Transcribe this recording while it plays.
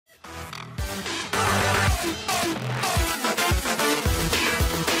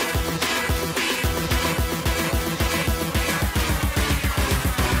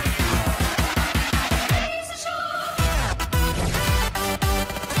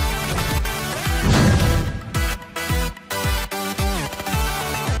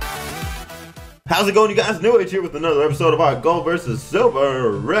How's it going, you guys? NewAge here with another episode of our Gold vs.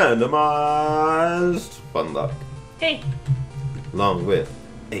 Silver Randomized FUNLOCKE. Hey. Along with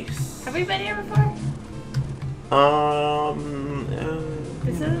Ace. Have we been here before?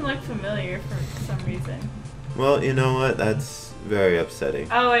 This doesn't look familiar for some reason. Well, you know what? That's very upsetting.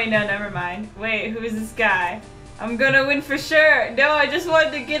 Oh wait, no, never mind. Wait, who is this guy? I'm gonna win for sure. No, I just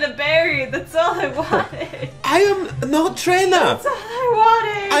wanted to get a berry. That's all I wanted. I am not trainer. That's all I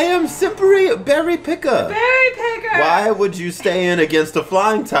wanted. I am simply berry picker. Berry picker. Why would you stay in against a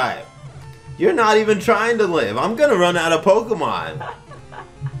flying type? You're not even trying to live. I'm gonna run out of Pokemon.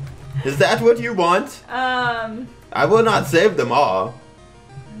 Is that what you want? I will not save them all.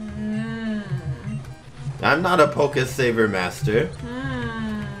 I'm not a Poké Saver Master.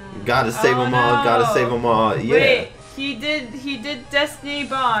 Gotta save them all, gotta save them all, yeah. Wait, he did Destiny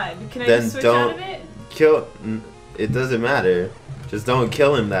Bond. Can I then just switch don't out of it? Kill, it doesn't matter. Just don't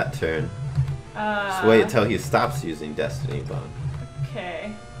kill him that turn. Just wait until he stops using Destiny Bond.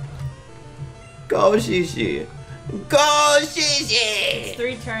 Okay. Go Shishi! Go Shishi! It's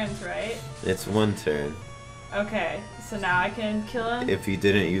 3 turns, right? It's 1 turn. Okay, so now I can kill him? If he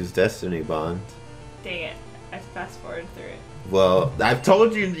didn't use Destiny Bond. Dang it, I fast forwarded through it. Well, I've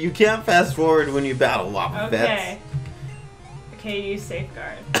told you, you can't fast forward when you battle lava vets. Okay, use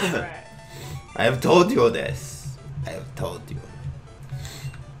safeguard. Alright. I have told you this. I have told you.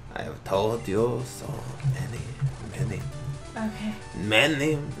 I have told you so many. Okay.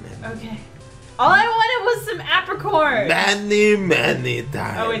 Many. Okay. All I wanted was some apricorn. Many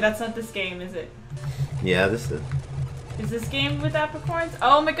times. Oh wait, that's not this game, is it? Yeah, this is. Is this game with apricorns?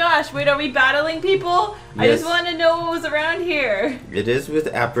 Oh my gosh, wait, are we battling people? Yes. I just wanted to know what was around here. It is with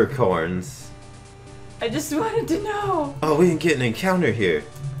apricorns. I just wanted to know. Oh, we can get an encounter here.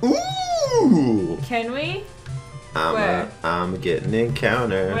 Ooh! Can we? I'm getting an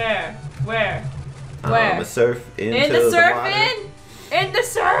encounter. Where? I'm a surf into the water. In the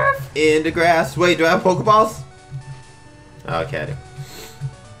surf? In the grass. Wait, do I have Pokeballs? Okay.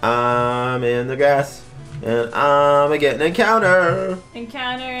 I'm in the grass. And I'm getting an encounter.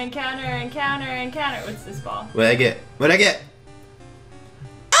 Encounter. What's this ball? What'd I get?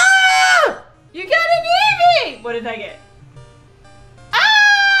 Ah! You got an Eevee! What did I get?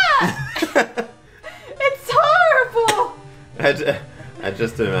 Ah! It's horrible! I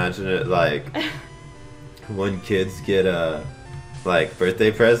just imagine it like when kids get like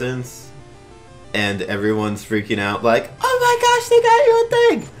birthday presents and everyone's freaking out like, oh my gosh, they got you a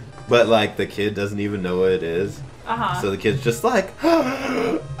thing! But like the kid doesn't even know what it is. So the kid's just like, oh,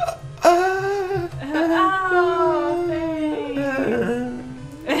 thanks.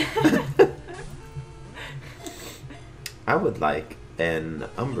 I would like an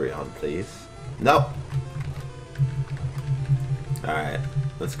Umbreon, please. Nope. Alright,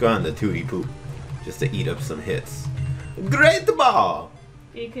 let's go on to Tootie Poop just to eat up some hits. Great ball!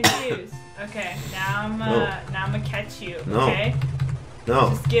 Be confused. Okay, now I'm gonna catch you. No. Okay?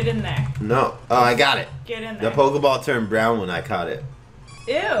 No. Just get in there. No. Oh, I got it. Get in there. The Pokeball turned brown when I caught it.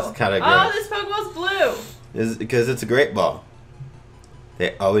 Ew. It's kind of gross. Oh, this Pokeball's blue. It's because it's a great ball.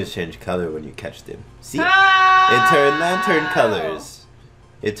 They always change color when you catch them. See? Ah! It turned lantern colors.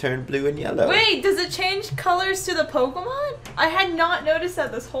 It turned blue and yellow. Wait, does it change colors to the Pokemon? I had not noticed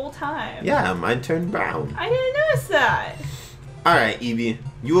that this whole time. Yeah, mine turned brown. I didn't notice that. Alright, Eevee.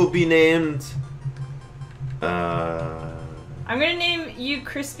 You will be named... I'm gonna name you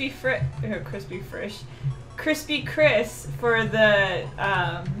Crispy Chris for the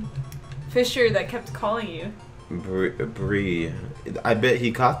fisher that kept calling you. Bree. I bet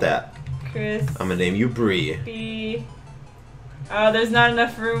he caught that. Chris. I'm gonna name you Bree. Oh, there's not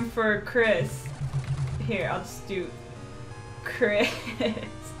enough room for Chris. Here, I'll just do Chris.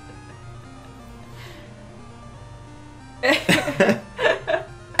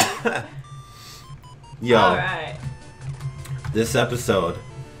 Yo. Alright. This episode,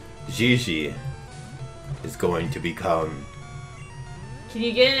 Gigi is going to become... Can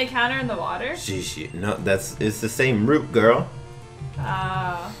you get an encounter in the water? Gigi. No, it's the same root, girl.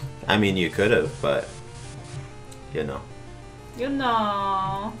 Oh. I mean, you could have, but... You know. You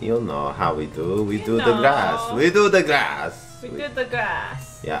know. You know how we do. We do know. the grass. We do the grass. We do the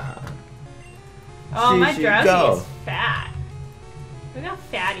grass. Yeah. Oh, my Gigi, Drowsy go. is fat. Look how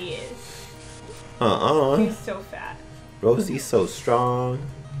fat he is. He's so fat. Rosie's so strong.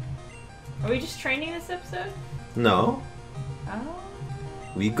 Are we just training this episode? No. Oh.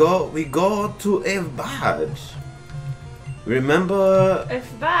 We go to a badge. Remember?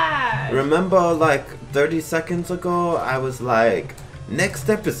 It's bad. Remember, like 30 seconds ago, I was like, next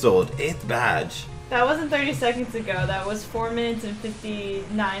episode, 8th badge. That wasn't 30 seconds ago. That was 4 minutes and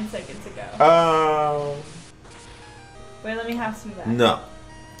 59 seconds ago. Oh. Wait, let me have some of that. No.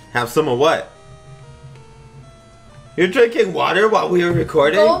 Have some of what? You're drinking water while we were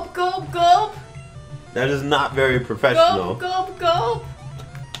recording? Gulp, gulp, gulp. That is not very professional. Gulp, gulp, gulp.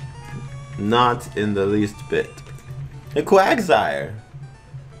 Not in the least bit. A Quagsire.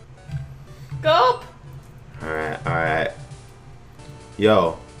 Gulp. Alright, alright.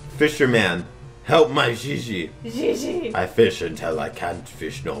 Yo, fisherman, help my Gigi. Gigi. I fish until I can't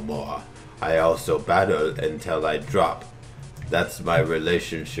fish no more. I also battle until I drop. That's my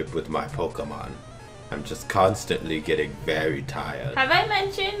relationship with my Pokemon. I'm just constantly getting very tired. Have I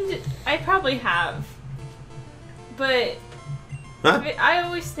mentioned? I probably have. But Huh? I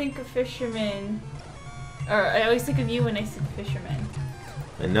always think of fishermen, or I always think of you when I see fishermen.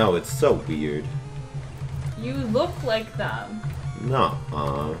 I know, it's so weird. You look like them. No,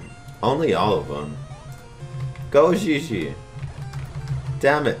 only all of them. Go, Gigi.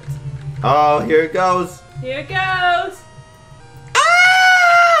 Damn it. Oh, here it goes. Here it goes.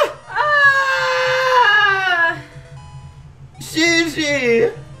 Ah! Ah! Gigi!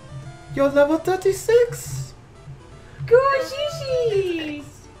 You're level 36? Go, Gigi!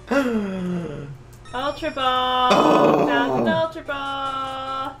 Ultra Ball. Oh. Found an Ultra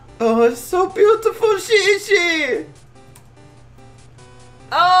Ball. Oh, it's so beautiful, Gigi!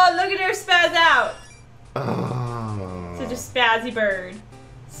 Oh, look at her spaz out. Oh. Such a spazzy bird.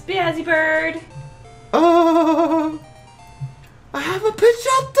 Spazzy bird. Oh. I have a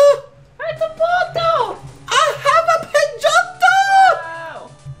Pidgeotto! It's a Pidgeotto! I have a Pidgeotto! Wow.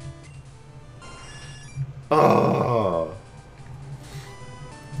 Oh.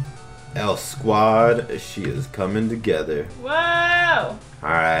 L Squad, she is coming together. Whoa!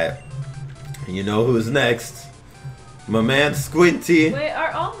 Alright. You know who's next? My man Squinty. Wait,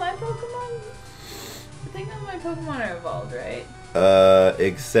 are all my Pokemon? I think all my Pokemon are evolved, right?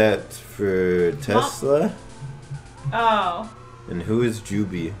 Except for Tesla. Oh, And who is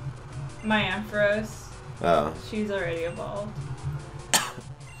Juby? my Ampharos. Oh. She's already evolved. I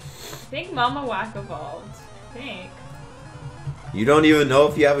think Mama Whack evolved. I think. You don't even know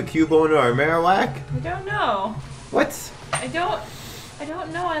if you have a Cubone or a Marowak? I don't know. What? I don't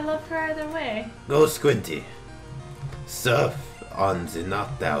know. I love her either way. Go Squinty. Surf on the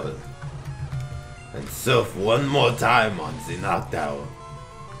knockdown. And surf one more time on the knockdown.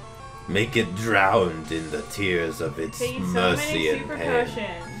 Make it drowned in the tears of its Take so mercy many and super pain.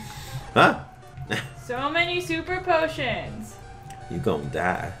 potions. Huh? So many super potions. You gonna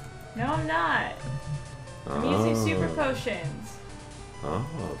die. No, I'm not. I'm using super potions. Oh,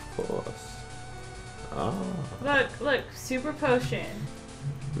 of course. Oh. Look, super potion.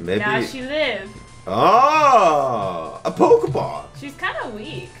 Maybe. Now she lived. Oh! A Pokeball! She's kind of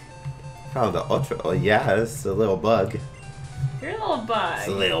weak. Found the Ultra. Oh, yeah, it's a little bug. You're a little bug. It's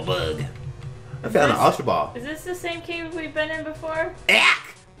a little bug. I found an Ultra Ball. Is this the same cave we've been in before?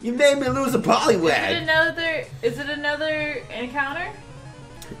 Ack! You made me lose a Poliwag! Is it another encounter?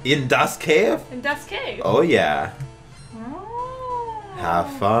 In Dust Cave? In Dust Cave? Oh, yeah. Oh.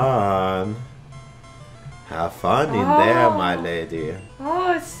 Have fun. Have fun in there, my lady.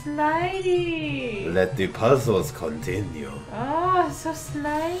 Oh, it's slidey. Let the puzzles continue. Oh, it's so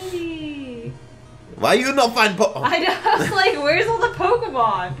slidey. Why you not find I was like, where's all the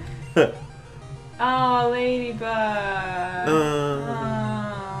Pokemon? Oh, Ladybug.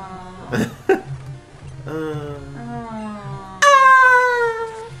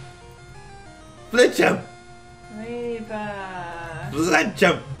 Fletchum! Ladybug.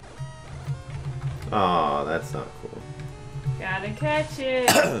 Fletchum! Oh, that's not cool. Gotta catch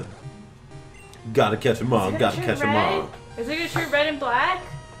it. Gotta catch them all, gotta catch them all. Is it gonna shoot red and black?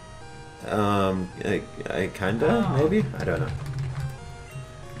 Kinda, Oh. maybe? I don't know.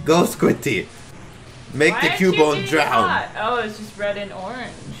 Go, Squinty! Make the Cubone drown! Hot? Oh, it's just red and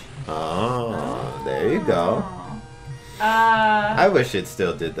orange. Oh, there you go. I wish it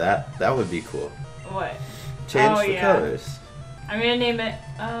still did that. That would be cool. What? Change the yeah. colors. I'm gonna name it.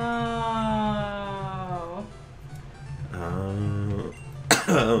 Oh.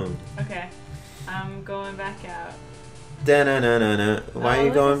 Okay. I'm going back out. Da-na-na-na-na. Why are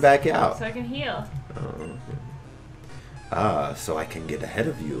you going back out? So I can heal. So I can get ahead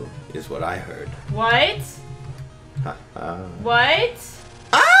of you, is what I heard. What? What?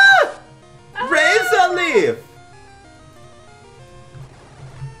 Ah! Razor Leaf!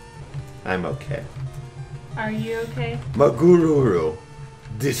 I'm okay. Are you okay? Magururu,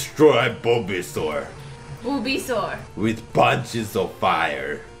 destroy Bulbasaur Bulbasaur. with punches of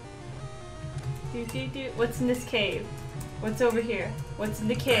fire. What's in this cave? What's over here? What's in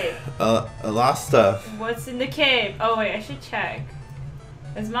the cave? A lot of stuff. What's in the cave? Oh wait, I should check.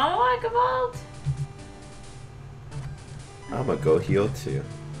 Is Mama Whack evolved? I'ma go heal too.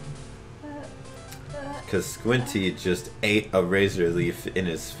 Cause Squinty just ate a razor leaf in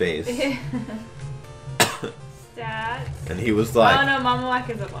his face. Stats. And he was like, oh no, Mama Whack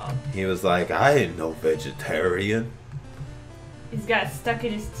is evolved. he was like, I ain't no vegetarian. He's got it stuck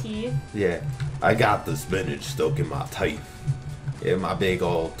in his teeth. Yeah, I got the spinach stuck in my teeth. In my big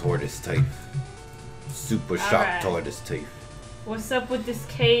old tortoise teeth. Super sharp tortoise teeth. What's up with this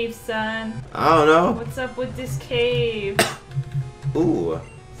cave, son? I don't know. What's up with this cave? Ooh,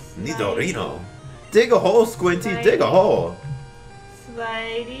 Nidorino. Dig a hole, Squinty, dig a hole.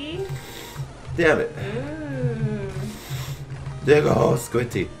 Slidey. Damn it. Ooh. Dig a hole,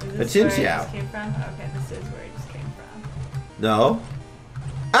 Squinty. Is A this chin where it chow. just came from? Okay, this is where it just came from. No.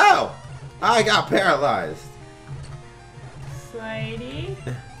 Ow! I got paralyzed. Slidey.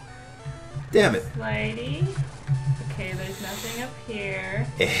 Damn it. Slidey. Okay, there's nothing up here.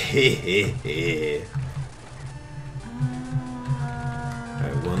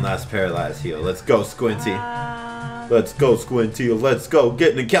 Alright, one last paralyzed heal. Let's go, Squinty. Let's go, Squinty. Let's go.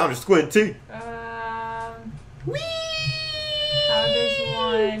 Get an encounter, Squinty. Whee! How does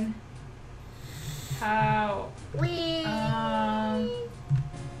one? How? Wee.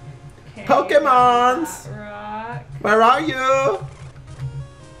 Okay. Pokemons! Rock. Where are you?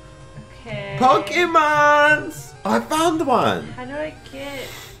 Okay. Pokemons! I found one. How do I get?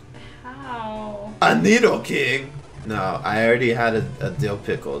 How? A Needle King. No, I already had a dill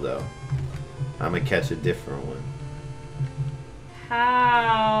pickle though. I'm gonna catch a different one.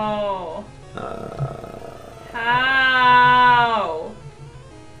 How? How?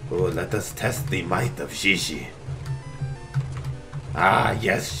 Oh, let us test the might of Shishi. Ah,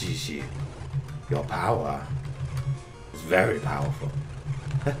 yes, Shishi. Your power is very powerful.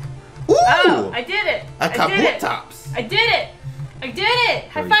 Ooh! Oh, I did it! A I did it! Kabutops! I did it! I did it!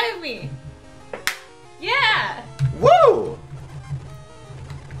 High five me! Yeah! Woo!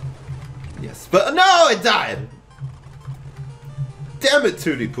 Yes, but no, it died! Damn it,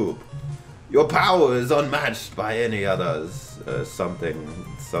 Tootie Poop! Your power is unmatched by any others. Something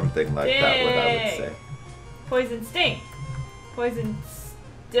like that, what I would say. Poison Sting! Poison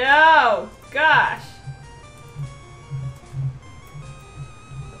oh, gosh!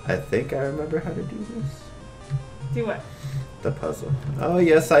 I think I remember how to do this. Do what? The puzzle. Oh,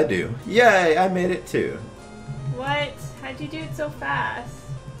 yes, I do. Yay, I made it too. What? How'd you do it so fast?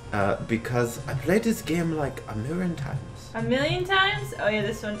 Because I played this game like a million times. A million times? Oh yeah,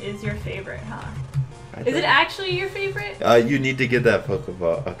 this one is your favorite, huh? Is it actually your favorite? You need to get that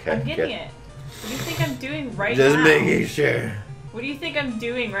Pokeball. Okay. I'm getting it. What do you think I'm doing right Just now? Just making sure. What do you think I'm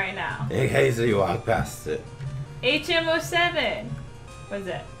doing right now? In case you walk past it. HM07. What is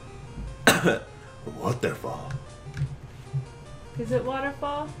it? Waterfall. Is it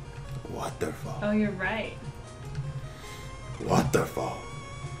waterfall? Waterfall. Oh, you're right. Waterfall.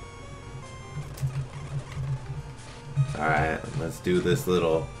 Alright, let's do this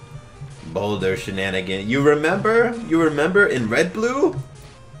little boulder shenanigan. You remember? You remember in Red Blue?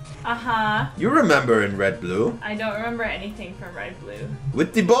 Uh-huh. You remember in Red Blue? I don't remember anything from Red Blue.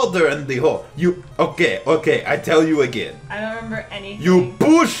 With the boulder and the hole. You okay, I tell you again. I don't remember anything. You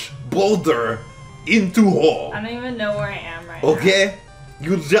push boulder into hole. I don't even know where I am right now. Okay?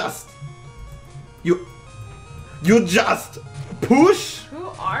 You just push. Who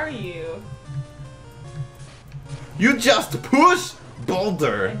are you? You just push I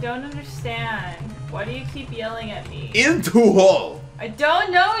boulder don't understand. Why do you keep yelling at me? into hole. I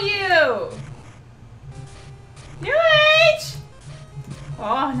don't know you! NewAge!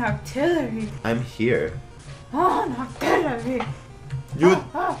 Oh, Noctillery. I'm here. Oh, Noctillery. You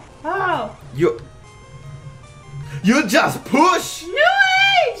Oh. you just push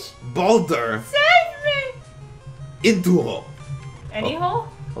NewAge! boulder Save me! into hole. Any hole?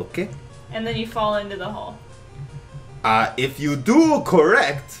 Okay. And then you fall into the hole. If you do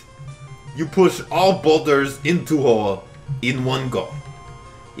correct, you push all boulders into hole in one go.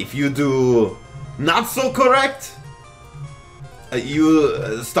 If you do not so correct,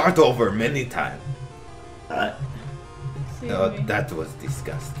 you start over many times. Excuse me. That was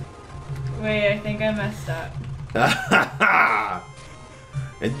disgusting. Wait, I think I messed up.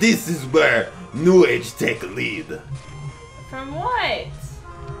 And this is where NewAge take lead. From what?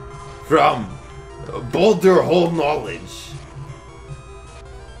 From boulder hole knowledge.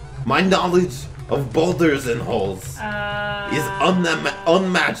 My knowledge of boulders and holes is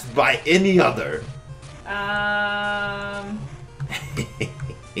unmatched by any other.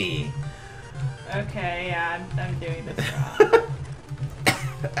 Okay, yeah, I'm doing this wrong.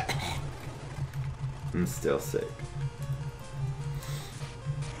 I'm still sick.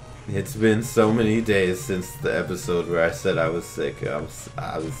 It's been so many days since the episode where I said I was sick. I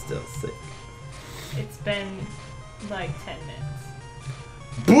was still sick. It's been like 10 minutes.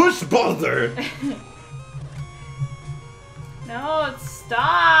 Bush boulder! No,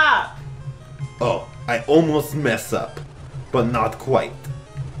 stop! Oh, I almost mess up, but not quite.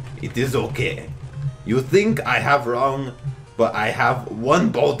 It is okay. You think I have wrong, but I have one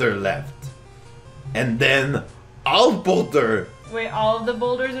boulder left. And then I'll boulder. Wait, all of the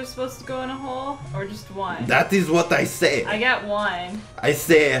boulders are supposed to go in a hole? Or just one? That is what I say. I got one. I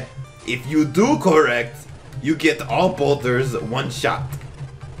say, if you do correct, you get all boulders one shot.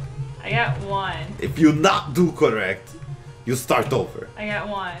 I got one. If you not do correct, you start over. I got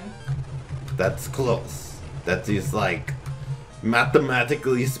one. That's close. That is like,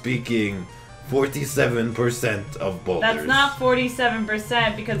 mathematically speaking, 47% of boulders. That's not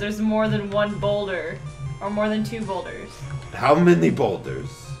 47% because there's more than one boulder. Or more than 2 boulders. How many boulders?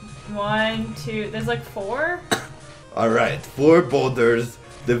 1, 2, there's like 4? Alright, 4 boulders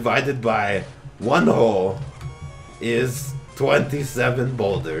divided by 1 hole is 27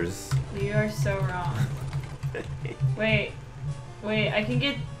 boulders. You are so wrong. Wait, I can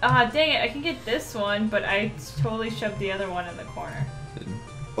get, dang it, I can get this one, but I totally shoved the other one in the corner.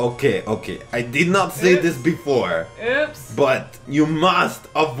 Okay, I did not say Oops. this before. Oops. But you must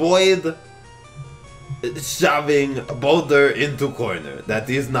avoid shoving a boulder into corner. That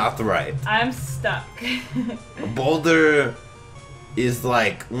is not right. I'm stuck. A boulder is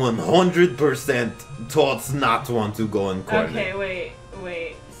like 100% taught not want to go in corner. Okay,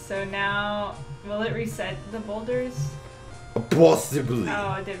 wait. So now, will it reset the boulders? Possibly.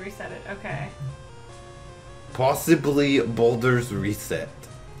 Oh, it did reset it. Okay. Possibly boulders reset.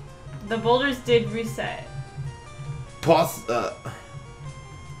 The boulders did reset. Possibly.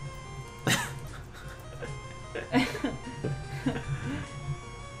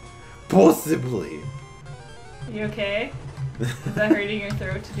 You okay? Is that hurting your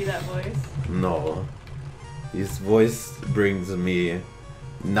throat to do that voice? No. His voice brings me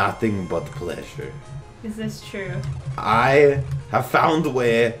nothing but pleasure. Is this true? I have found a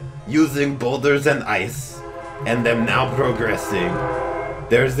way using boulders and ice, and am now progressing.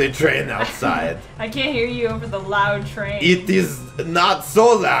 There's a train outside. I can't hear you over the loud train. It is not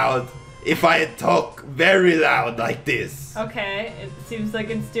so loud if I talk very loud like this. Okay, it seems like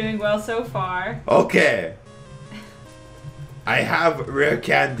it's doing well so far. Okay. I have rare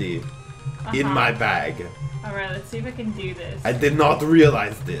candy in my bag. Alright, let's see if I can do this. I did not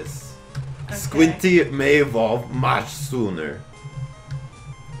realize this. Okay. Squinty may evolve much sooner.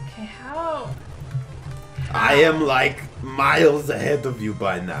 Okay, how? I am like miles ahead of you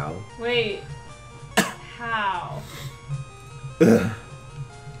by now. Wait. How?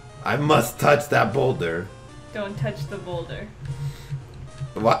 I must touch that boulder. Don't touch the boulder.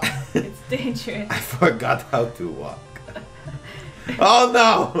 What? It's dangerous. I forgot how to walk. Oh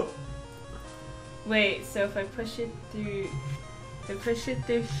no! Wait, so if I push it through... If I push it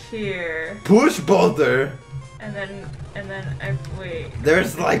through here... Push boulder! And then I... Wait.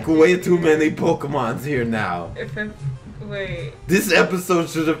 There's like way too many Pokemons here now. If I... Wait. This episode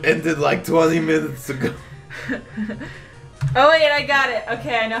should have ended like 20 minutes ago. Oh wait, I got it.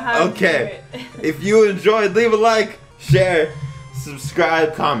 Okay, I know how to do it. If you enjoyed, leave a like, share,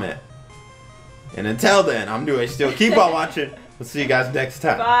 subscribe, comment. And until then, I'm NewAgeSteel. Keep on watching. We'll see you guys next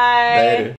time. Bye. Later.